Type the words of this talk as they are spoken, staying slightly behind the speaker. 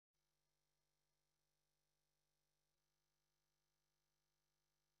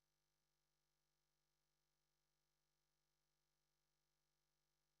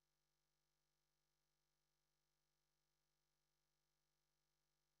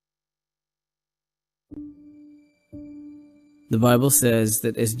The Bible says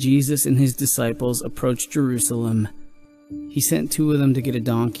that as Jesus and his disciples approached Jerusalem, he sent two of them to get a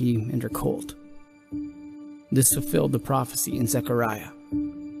donkey and her colt. This fulfilled the prophecy in Zechariah.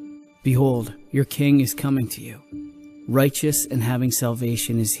 Behold, your king is coming to you. Righteous and having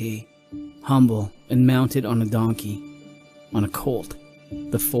salvation is he, humble and mounted on a donkey, on a colt,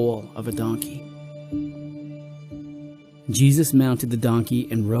 the foal of a donkey. Jesus mounted the donkey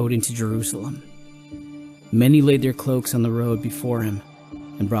and rode into Jerusalem. Many laid their cloaks on the road before him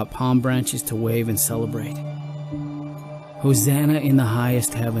and brought palm branches to wave and celebrate. Hosanna in the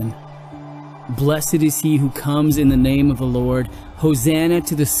highest heaven. Blessed is he who comes in the name of the Lord. Hosanna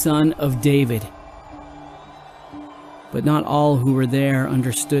to the Son of David. But not all who were there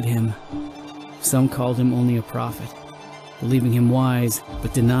understood him. Some called him only a prophet, believing him wise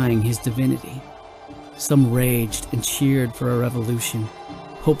but denying his divinity. Some raged and cheered for a revolution,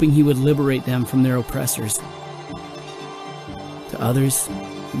 hoping he would liberate them from their oppressors. To others,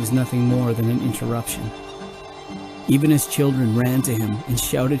 he was nothing more than an interruption. Even as children ran to him and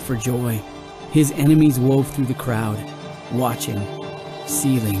shouted for joy, his enemies wove through the crowd, watching,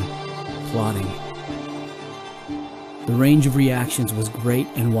 seething, plotting. The range of reactions was great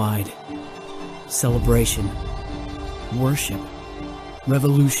and wide. Celebration, worship,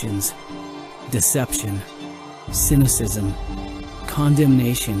 revolutions, deception, cynicism,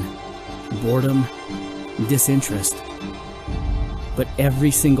 condemnation, boredom, disinterest. But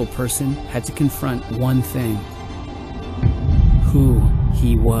every single person had to confront one thing: who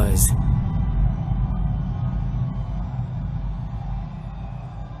he was.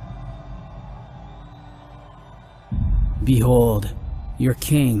 Behold, your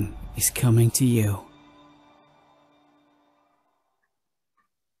king is coming to you.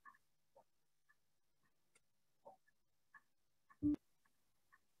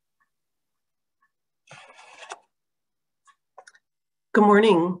 Good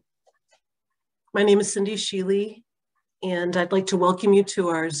morning. My name is Cindy Sheely, and I'd like to welcome you to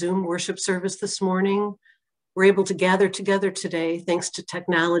our Zoom worship service this morning. We're able to gather together today thanks to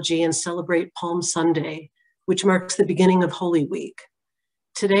technology and celebrate Palm Sunday, which marks the beginning of Holy Week.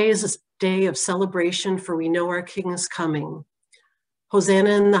 Today is a day of celebration, for we know our King is coming. Hosanna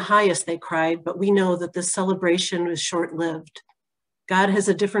in the highest, they cried, but we know that this celebration was short-lived. God has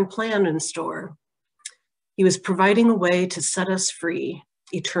a different plan in store. He was providing a way to set us free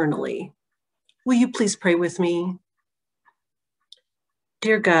eternally. Will you please pray with me?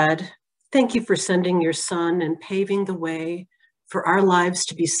 Dear God, thank you for sending your Son and paving the way for our lives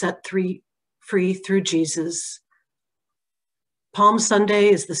to be set free through Jesus. Palm Sunday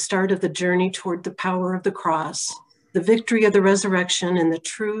is the start of the journey toward the power of the cross, the victory of the resurrection, and the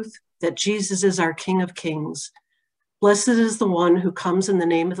truth that Jesus is our King of Kings. Blessed is the one who comes in the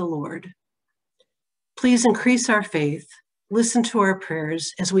name of the Lord. Please increase our faith. Listen to our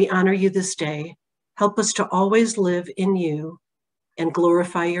prayers as we honor you this day. Help us to always live in you and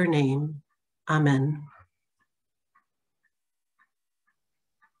glorify your name. Amen.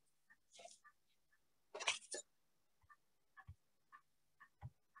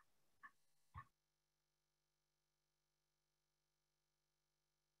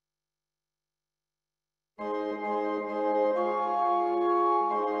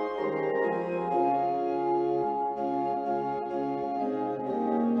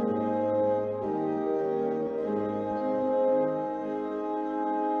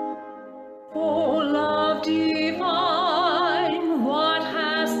 Oh,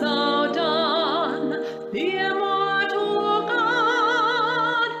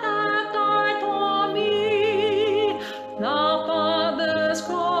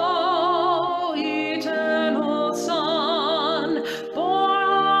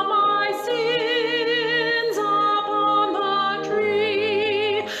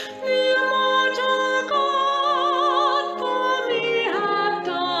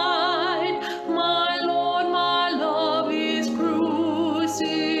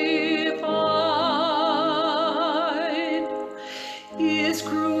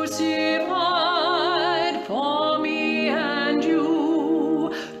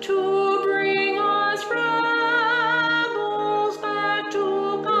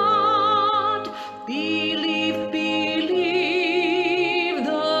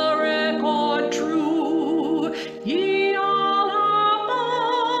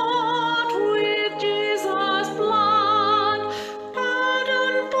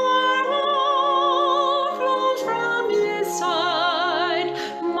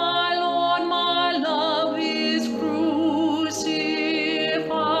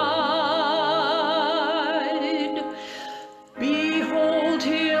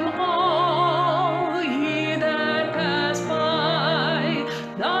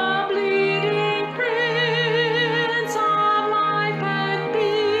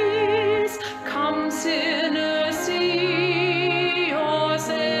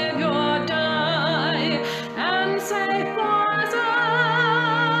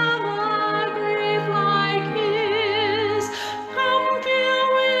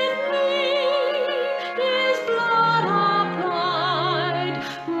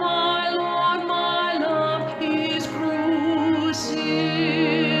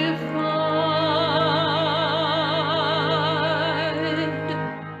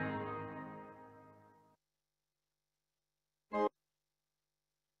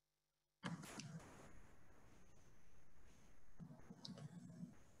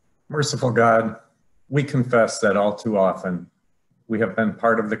 Merciful God, we confess that all too often we have been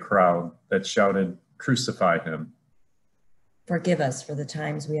part of the crowd that shouted, "Crucify him." Forgive us for the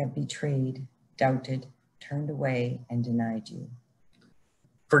times we have betrayed, doubted, turned away, and denied you.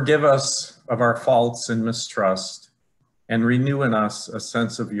 Forgive us of our faults and mistrust, and renew in us a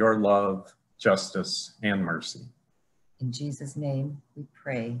sense of your love, justice, and mercy. In Jesus' name we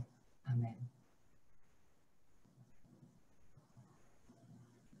pray. Amen.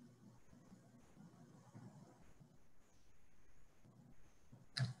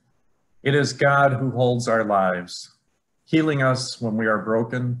 It is God who holds our lives, healing us when we are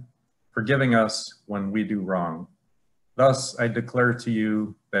broken, forgiving us when we do wrong. Thus, I declare to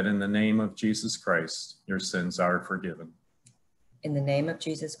you that in the name of Jesus Christ, your sins are forgiven. In the name of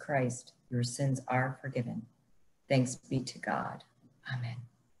Jesus Christ, your sins are forgiven. Thanks be to God. Amen.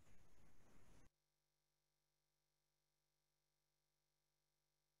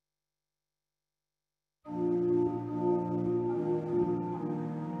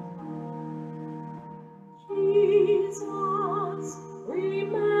 Jesus,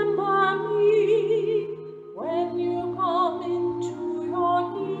 remember me when you come into your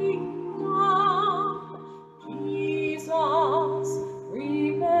kingdom. Jesus,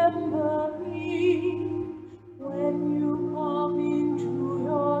 remember me when you come into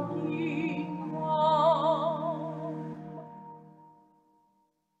your kingdom.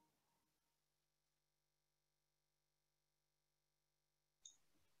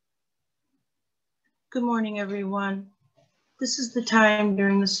 Good morning, everyone. This is the time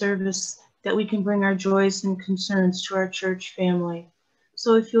during the service that we can bring our joys and concerns to our church family.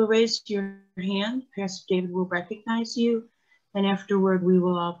 So if you'll raise your hand, Pastor David will recognize you, and afterward we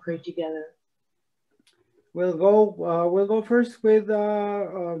will all pray together. We'll go first with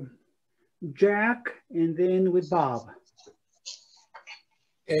Jack, and then with Bob.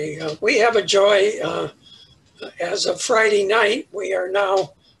 Okay, we have a joy. As of Friday night, we are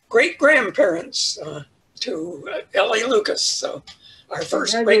now great-grandparents to Ellie Lucas, so our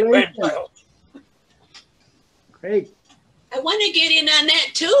first great-grandchild. Great. I want to get in on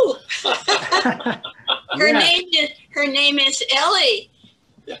that too. Her name is Ellie.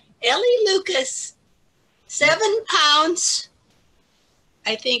 Yeah. Ellie Lucas. 7 pounds.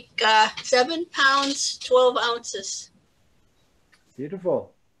 I think 7 pounds, 12 ounces.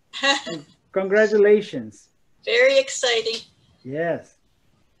 Beautiful. Congratulations. Very exciting. Yes.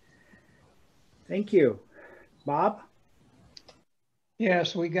 Thank you. Bob?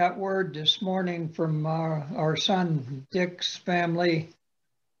 Yes, we got word this morning from our son Dick's family.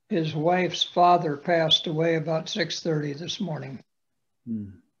 His wife's father passed away about 6:30 this morning.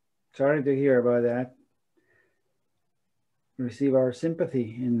 Sorry to hear about that. Receive our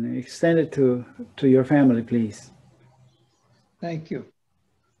sympathy and extend it to your family, please. Thank you.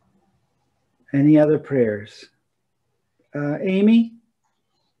 Any other prayers? Amy?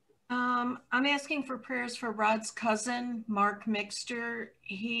 I'm asking for prayers for Rod's cousin, Mark Mixter.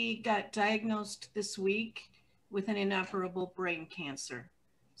 He got diagnosed this week with an inoperable brain cancer.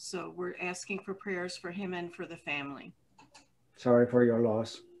 So we're asking for prayers for him and for the family. Sorry for your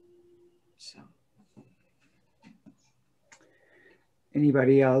loss. So.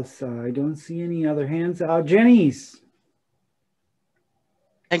 Anybody else? I don't see any other hands. Jenny's.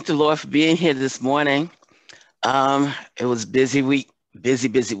 Thank the Lord for being here this morning. It was busy week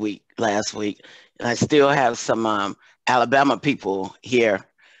last week. And I still have some Alabama people here.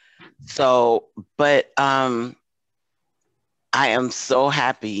 So, but I am so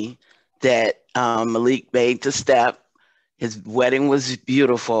happy that Malik made the step. His wedding was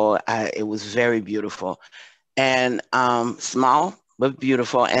beautiful. It was very beautiful. And small, but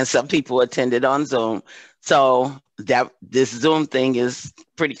beautiful. And some people attended on Zoom. So this Zoom thing is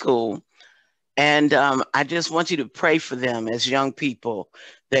pretty cool. And I just want you to pray for them as young people,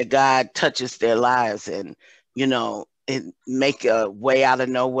 that God touches their lives and, you know, make a way out of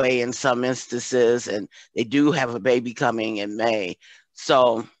no way in some instances. And they do have a baby coming in May.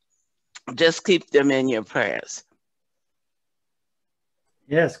 So just keep them in your prayers.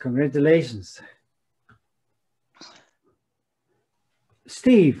 Yes, congratulations.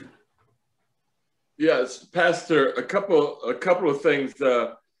 Steve. Yes, Pastor, a couple of things.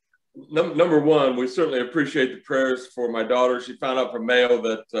 Number one, we certainly appreciate the prayers for my daughter. She found out from Mayo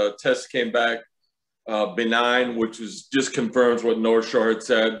that test came back benign, which is just confirms what North Shore had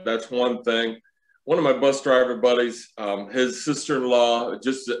said. That's one thing. One of my bus driver buddies, his sister-in-law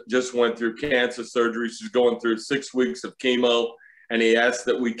just went through cancer surgery. She's going through 6 weeks of chemo, and he asked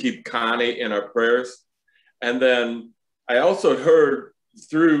that we keep Connie in our prayers. And then I also heard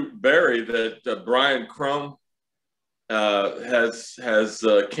through Barry that Brian Crum has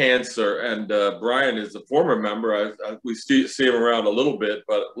cancer, and Brian is a former member. We see him around a little bit,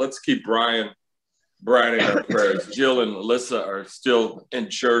 but let's keep Brian in our prayers. Jill and Alyssa are still in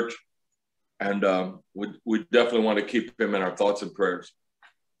church, and we definitely want to keep him in our thoughts and prayers.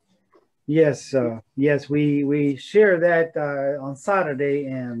 Yes, yes, we share that on Saturday,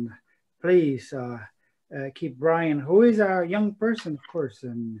 and please keep Brian, who is a young person, of course,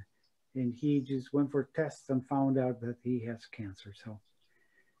 and he just went for tests and found out that he has cancer. So,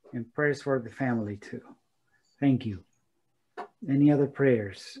 and prayers for the family too. Thank you. Any other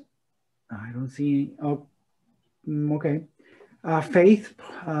prayers? I don't see any. Oh, okay. Faith,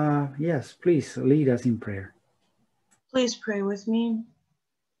 yes, please lead us in prayer. Please pray with me.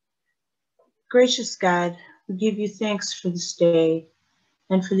 Gracious God, we give you thanks for this day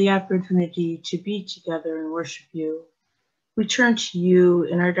and for the opportunity to be together and worship you. We turn to you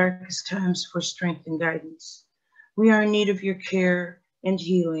in our darkest times for strength and guidance. We are in need of your care and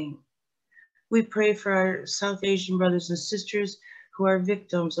healing. We pray for our South Asian brothers and sisters who are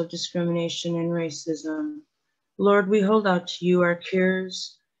victims of discrimination and racism. Lord, we hold out to you our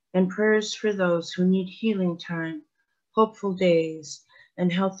cares and prayers for those who need healing time, hopeful days,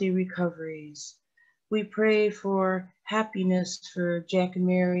 and healthy recoveries. We pray for happiness for Jack and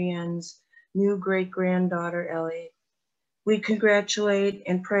Marianne's new great-granddaughter, Ellie. We congratulate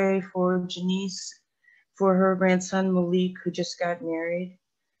and pray for Janice, for her grandson, Malik, who just got married.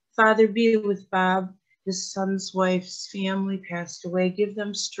 Father, be with Bob. His son's wife's family passed away. Give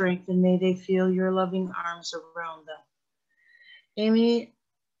them strength, and may they feel your loving arms around them. Amy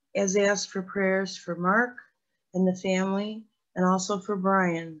has asked for prayers for Mark and the family, and also for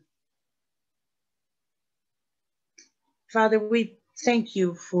Brian. Father, we thank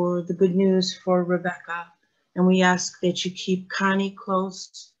you for the good news for Rebecca, and we ask that you keep Connie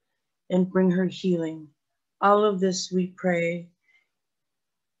close and bring her healing. All of this we pray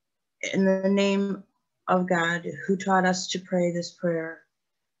in the name of God, who taught us to pray this prayer.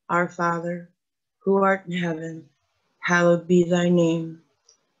 Our Father, who art in heaven, hallowed be thy name.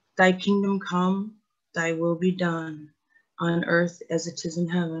 Thy kingdom come, thy will be done, on earth as it is in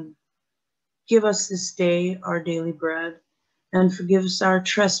heaven. Give us this day our daily bread, and forgive us our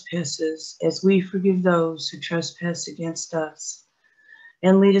trespasses, as we forgive those who trespass against us.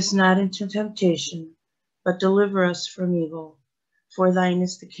 And lead us not into temptation, but deliver us from evil. For thine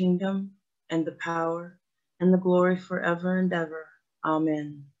is the kingdom, and the power, and the glory forever and ever.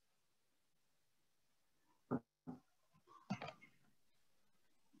 Amen.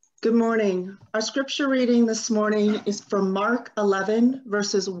 Good morning. Our scripture reading this morning is from Mark 11,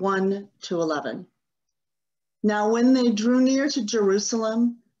 verses 1 to 11. Now when they drew near to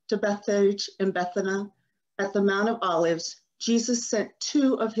Jerusalem, to Bethphage and Bethany, at the Mount of Olives, Jesus sent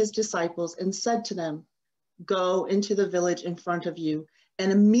 2 of his disciples and said to them, "Go into the village in front of you,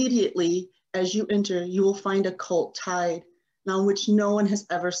 and immediately as you enter, you will find a colt tied, on which no one has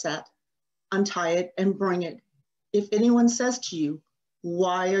ever sat. Untie it and bring it. If anyone says to you,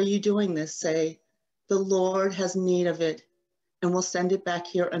 'Why are you doing this?' say, 'The Lord has need of it, and will send it back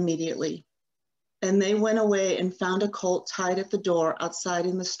here immediately.'" And they went away and found a colt tied at the door outside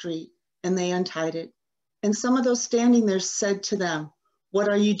in the street, and they untied it. And some of those standing there said to them, "What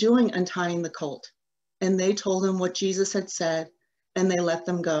are you doing untying the colt?" And they told him what Jesus had said, and they let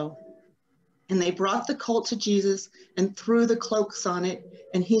them go. And they brought the colt to Jesus and threw the cloaks on it,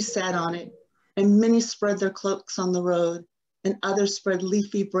 and he sat on it. And many spread their cloaks on the road, and others spread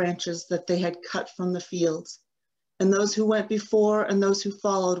leafy branches that they had cut from the fields. And those who went before and those who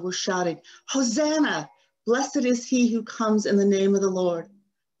followed were shouting, "Hosanna! Blessed is he who comes in the name of the Lord.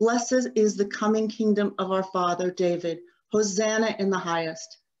 Blessed is the coming kingdom of our father David. Hosanna in the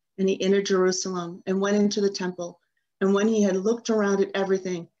highest." And he entered Jerusalem and went into the temple. And when he had looked around at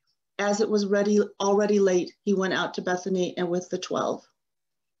everything, as it was already late, he went out to Bethany and with the 12.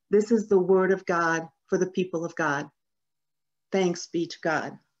 This is the word of God for the people of God. Thanks be to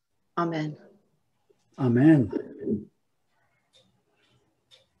God. Amen. Amen.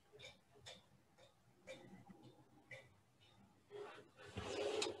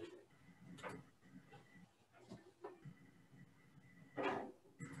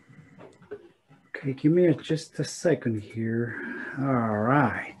 Okay, give me just a second here. All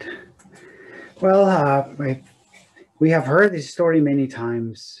right. Well, we have heard this story many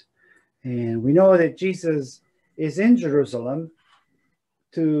times, and we know that Jesus is in Jerusalem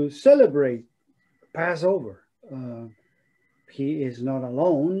to celebrate Passover. He is not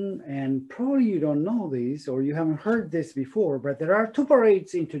alone, and probably you don't know this or you haven't heard this before, but there are 2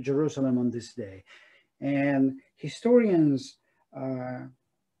 parades into Jerusalem on this day. And historians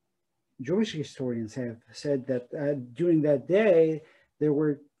Jewish historians have said that during that day, there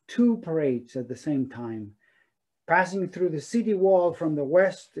were two parades at the same time. Passing through the city wall from the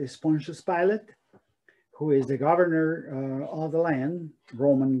west is Pontius Pilate, who is the governor of the land,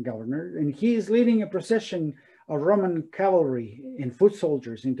 Roman governor, and he is leading a procession of Roman cavalry and foot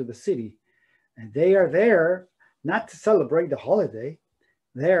soldiers into the city. And they are there not to celebrate the holiday.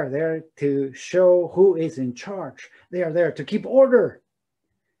 They are there to show who is in charge. They are there to keep order.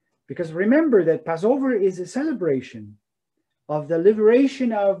 Because remember that Passover is a celebration of the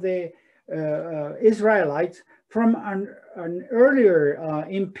liberation of the Israelites from an earlier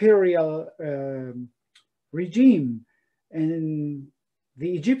imperial regime and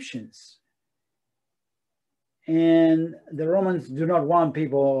the Egyptians. And the Romans do not want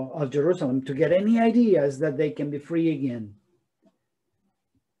people of Jerusalem to get any ideas that they can be free again.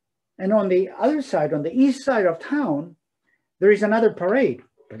 And on the other side, on the east side of town, there is another parade,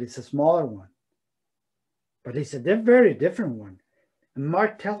 but it's a smaller one. But it's a very different one. And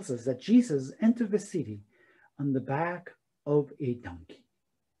Mark tells us that Jesus entered the city on the back of a donkey.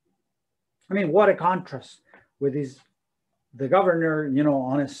 I mean, what a contrast with the governor,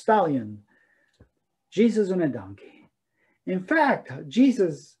 on a stallion, Jesus on a donkey. In fact,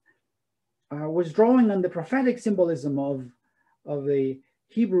 Jesus was drawing on the prophetic symbolism of the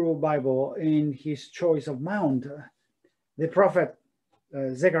Hebrew Bible in his choice of mount. The prophet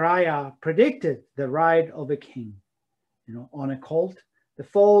Zechariah predicted the ride of a king, on a colt, the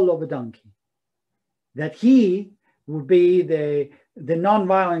foal of a donkey, that he would be the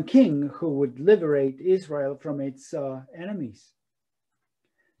non-violent king who would liberate Israel from its enemies.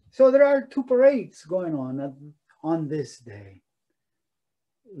 So there are two parades going on this day.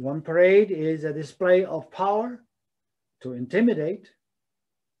 One parade is a display of power to intimidate,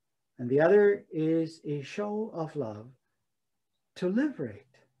 and the other is a show of love to liberate.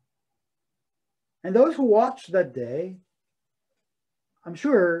 And those who watch that day, I'm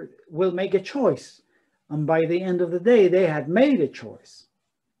sure, will make a choice. And by the end of the day, they had made a choice.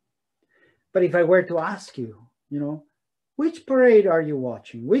 But if I were to ask you, which parade are you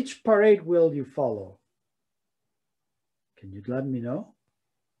watching? Which parade will you follow? Can you let me know?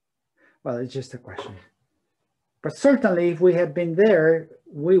 Well, it's just a question. But certainly, if we had been there,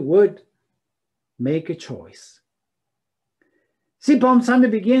 we would make a choice. See, Palm Sunday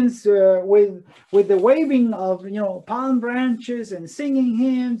begins with the waving of, palm branches and singing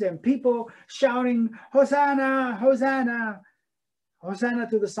hymns and people shouting, Hosanna, Hosanna, Hosanna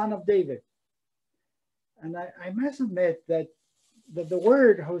to the Son of David. And I must admit that the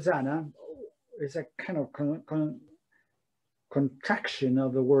word Hosanna is a kind of contraction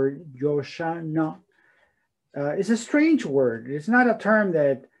of the word Yoshana. It's a strange word. It's not a term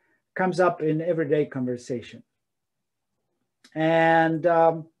that comes up in everyday conversation. And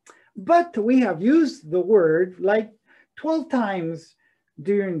but we have used the word like 12 times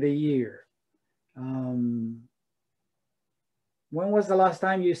during the year. When was the last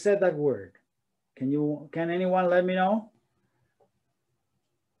time you said that word? Can anyone let me know?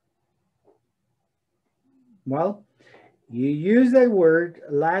 Well, you use that word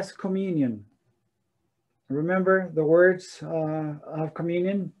last communion. Remember the words of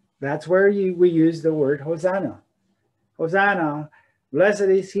communion? That's where we use the word Hosanna. Hosanna, blessed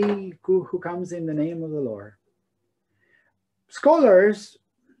is he who comes in the name of the Lord. Scholars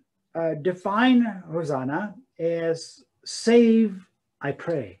define Hosanna as save, I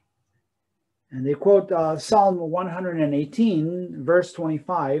pray. And they quote Psalm 118, verse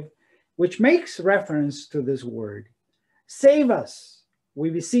 25, which makes reference to this word. Save us,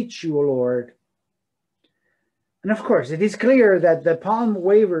 we beseech you, O Lord. And of course, it is clear that the palm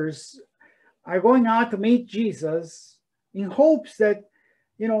wavers are going out to meet Jesus in hopes that,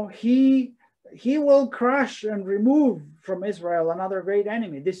 he will crush and remove from Israel another great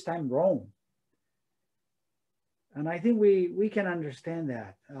enemy, this time Rome. And I think we can understand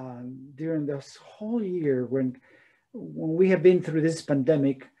that during this whole year when we have been through this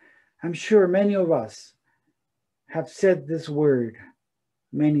pandemic. I'm sure many of us have said this word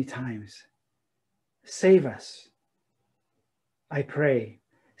many times. Save us, I pray.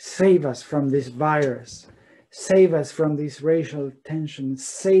 Save us from this virus. Save us from these racial tensions.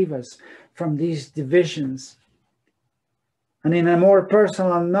 Save us from these divisions. And in a more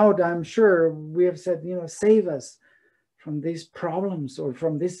personal note, I'm sure we have said, save us from these problems or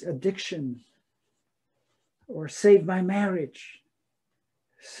from this addiction, or save my marriage.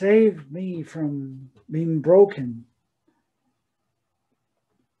 Save me from being broken.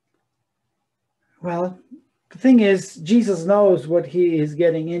 Well, the thing is, Jesus knows what he is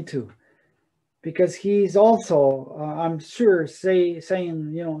getting into, because he's also, I'm sure, saying,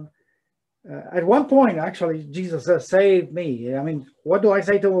 At one point, actually, Jesus says, save me. I mean, what do I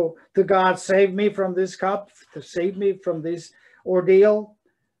say to God? Save me from this cup, to save me from this ordeal.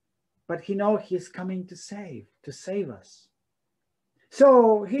 But he knows he's coming to save us.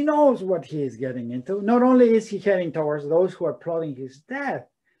 So he knows what he is getting into. Not only is he heading towards those who are plotting his death,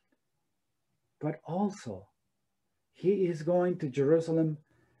 but also he is going to Jerusalem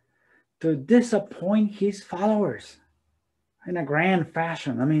to disappoint his followers in a grand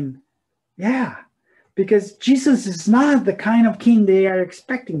fashion. I mean, yeah, because Jesus is not the kind of king they are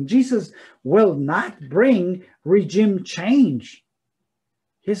expecting. Jesus will not bring regime change.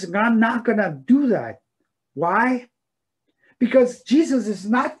 He's not going to do that. Why? Because Jesus is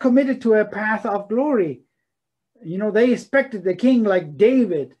not committed to a path of glory. You know, they expected a king like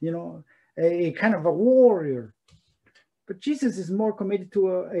David, you know, a kind of a warrior. But Jesus is more committed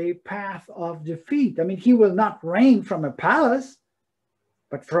to a path of defeat. I mean, he will not reign from a palace,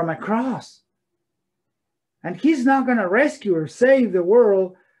 but from a cross. And he's not going to rescue or save the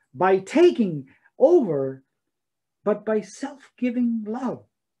world by taking over, but by self-giving love,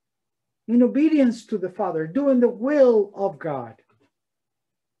 in obedience to the Father, doing the will of God.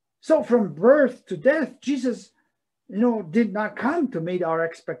 So from birth to death, Jesus, you know, did not come to meet our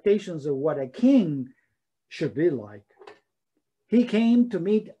expectations of what a king should be like. He came to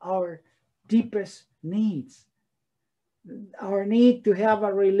meet our deepest needs. Our need to have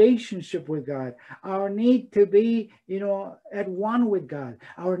a relationship with God, our need to be, you know, at one with God,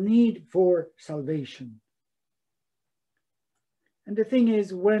 our need for salvation. And the thing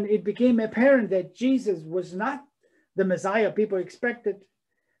is, when it became apparent that Jesus was not the Messiah people expected,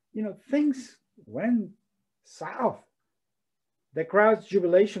 you know, things went south. The crowd's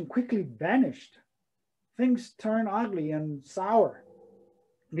jubilation quickly vanished. Things turned ugly and sour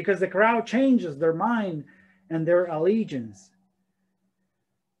because the crowd changes their mind and their allegiance.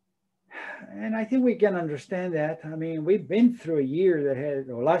 And I think we can understand that. I mean, we've been through a year that had,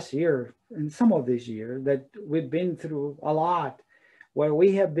 or last year, and some of this year, that we've been through a lot where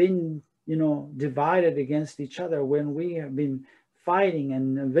we have been, you know, divided against each other, when we have been fighting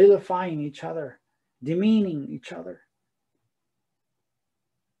and vilifying each other, demeaning each other,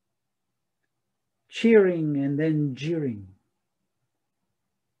 cheering and then jeering.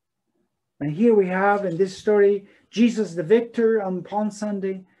 And here we have in this story, Jesus the victor on Palm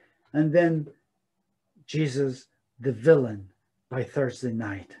Sunday, and then Jesus the villain by Thursday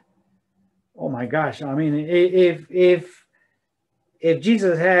night. Oh my gosh, I mean, if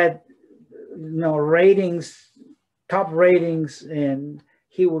Jesus had, you know, ratings, top ratings, and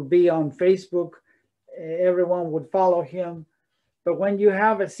he would be on Facebook, everyone would follow him. But when you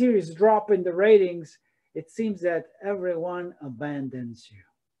have a serious drop in the ratings, it seems that everyone abandons you.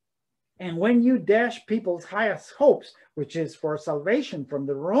 And when you dash people's highest hopes, which is for salvation from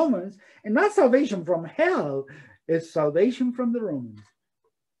the Romans, and not salvation from hell, it's salvation from the Romans.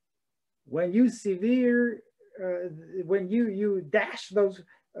 When you you dash those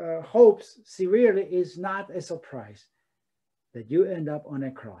hopes severely, is not a surprise that you end up on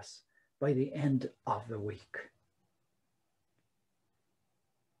a cross by the end of the week.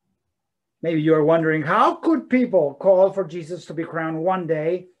 Maybe you're wondering, how could people call for Jesus to be crowned one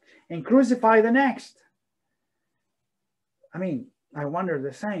day and crucify the next? I mean, I wonder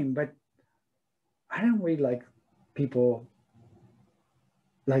the same, but aren't we like people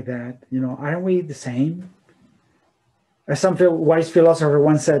like that? You know, aren't we the same? As some wise philosopher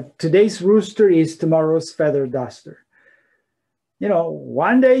once said, today's rooster is tomorrow's feather duster. You know,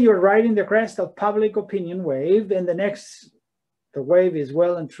 one day you're riding the crest of public opinion wave, and the next, the wave is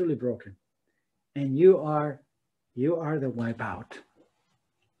well and truly broken. And you are the wipeout.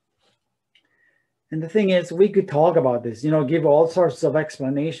 And the thing is, we could talk about this, you know, give all sorts of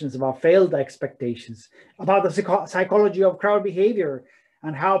explanations about failed expectations, about the psychology of crowd behavior,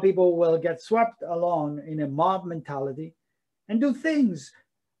 and how people will get swept along in a mob mentality and do things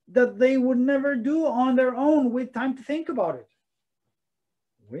that they would never do on their own with time to think about it.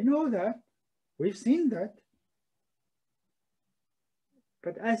 We know that. We've seen that.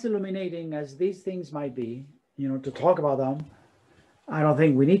 But as illuminating as these things might be, you know, to talk about them, I don't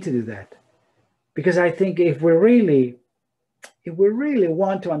think we need to do that. Because I think if we really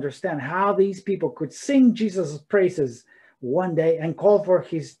want to understand how these people could sing Jesus' praises one day and call for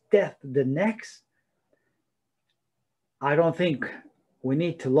his death the next, I don't think we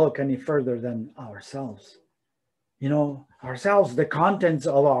need to look any further than ourselves. You know, ourselves, the contents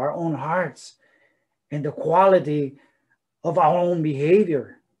of our own hearts and the quality of our own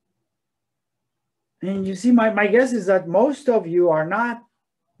behavior. And you see, my guess is that most of you are not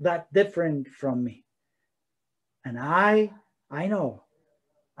that different from me. And I know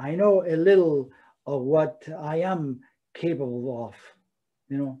I know a little of what I am capable of.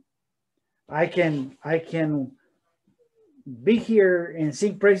 You know, I can be here and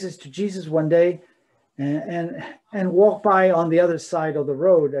sing praises to Jesus one day and walk by on the other side of the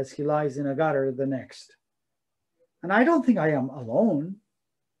road as he lies in a gutter the next. And I don't think I am alone.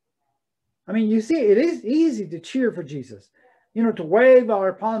 I mean, you see, it is easy to cheer for Jesus, you know, to wave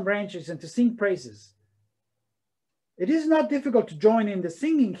our palm branches and to sing praises. It is not difficult to join in the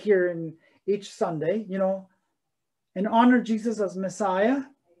singing here in each Sunday, you know, and honor Jesus as Messiah.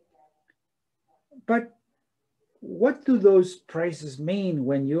 But what do those praises mean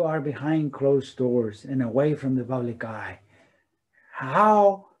when you are behind closed doors and away from the public eye?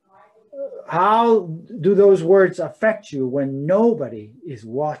 How do those words affect you when nobody is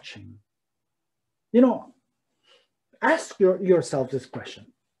watching? You know, ask yourself this question.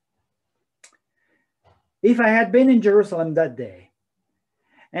 If I had been in Jerusalem that day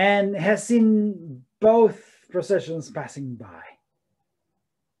and had seen both processions passing by,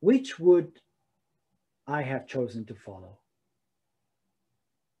 which would I have chosen to follow?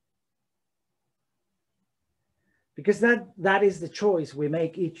 Because that is the choice we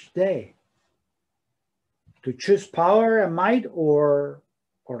make each day. To choose power and might or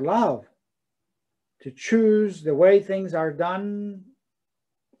love. To choose the way things are done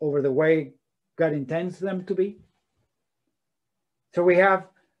over the way God intends them to be. So we have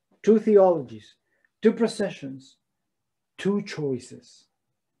two theologies, two processions, two choices.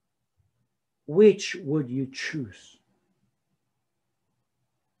 Which would you choose?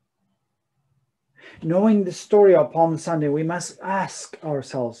 Knowing the story of Palm Sunday, we must ask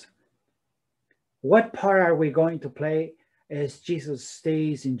ourselves, what part are we going to play as Jesus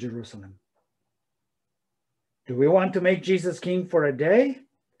stays in Jerusalem? Do we want to make Jesus king for a day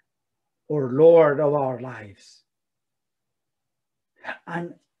or Lord of our lives?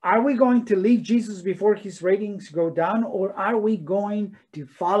 And are we going to leave Jesus before his ratings go down, or are we going to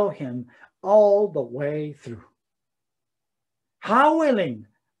follow him all the way through? How willing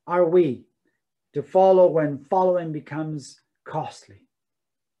are we to follow when following becomes costly?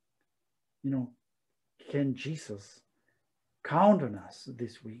 You know, can Jesus count on us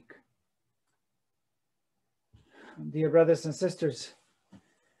this week? Dear brothers and sisters,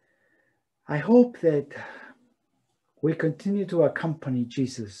 I hope that we continue to accompany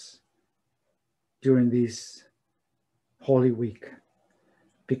Jesus during this Holy Week,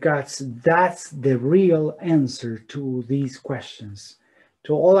 because that's the real answer to these questions,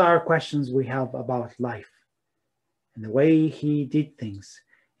 to all our questions we have about life, and the way he did things,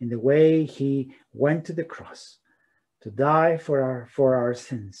 in the way he went to the cross to die for our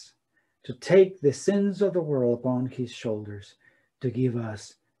sins, to take the sins of the world upon his shoulders, to give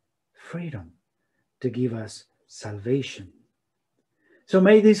us freedom, to give us salvation. So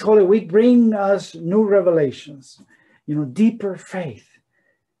may this Holy Week bring us new revelations, you know, deeper faith,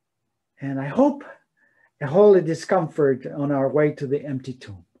 and I hope a holy discomfort on our way to the empty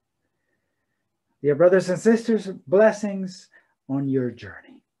tomb. Dear brothers and sisters, blessings on your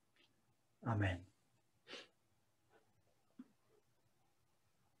journey. Amen.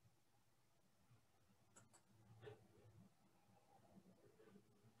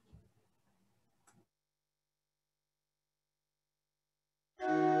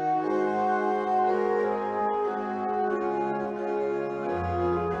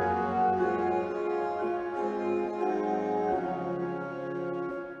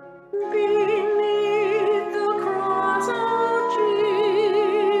 Beneath the cross of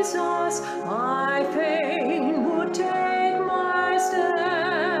Jesus,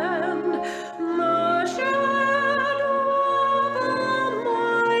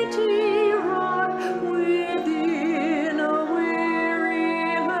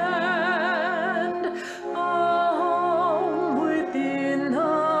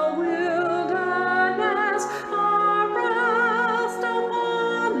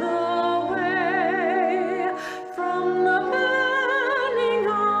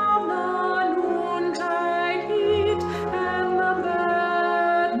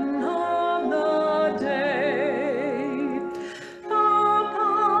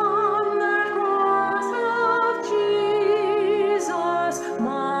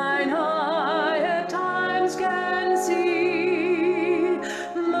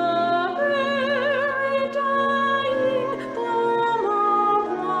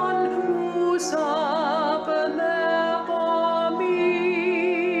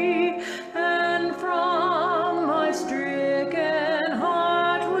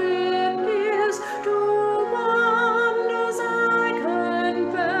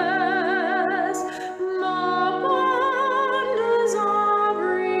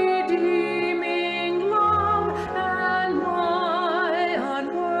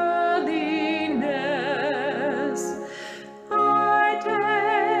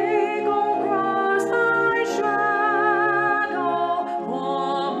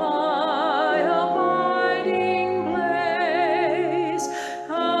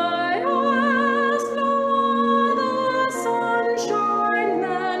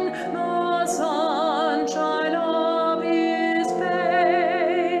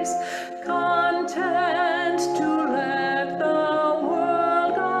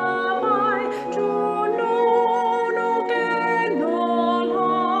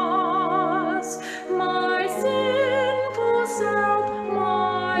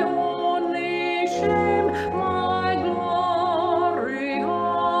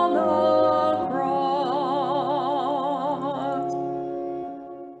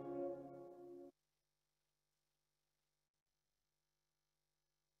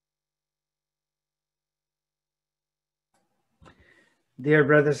 Dear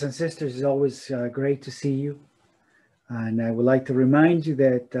brothers and sisters, it's always great to see you. And I would like to remind you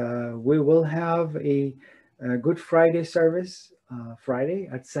that we will have a Good Friday service Friday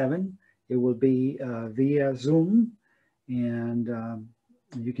at 7. It will be via Zoom, and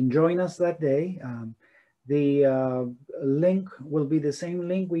you can join us that day. The link will be the same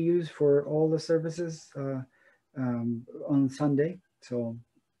link we use for all the services on Sunday. So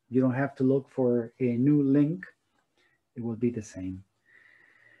you don't have to look for a new link. It will be the same.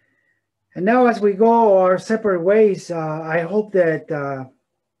 And now as we go our separate ways, I hope that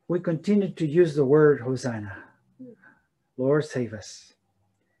we continue to use the word Hosanna. Lord, save us.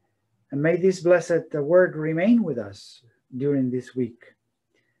 And may this blessed word remain with us during this week.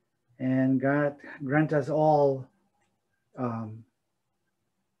 And God grant us all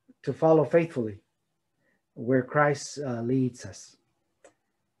to follow faithfully where Christ leads us.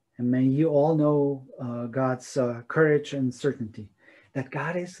 And may you all know God's courage and certainty that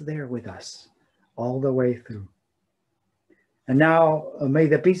God is there with us all the way through. And now may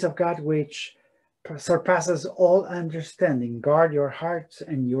the peace of God, which surpasses all understanding, guard your hearts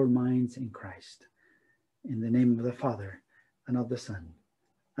and your minds in Christ. In the name of the Father, and of the Son,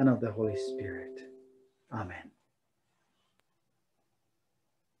 and of the Holy Spirit. Amen.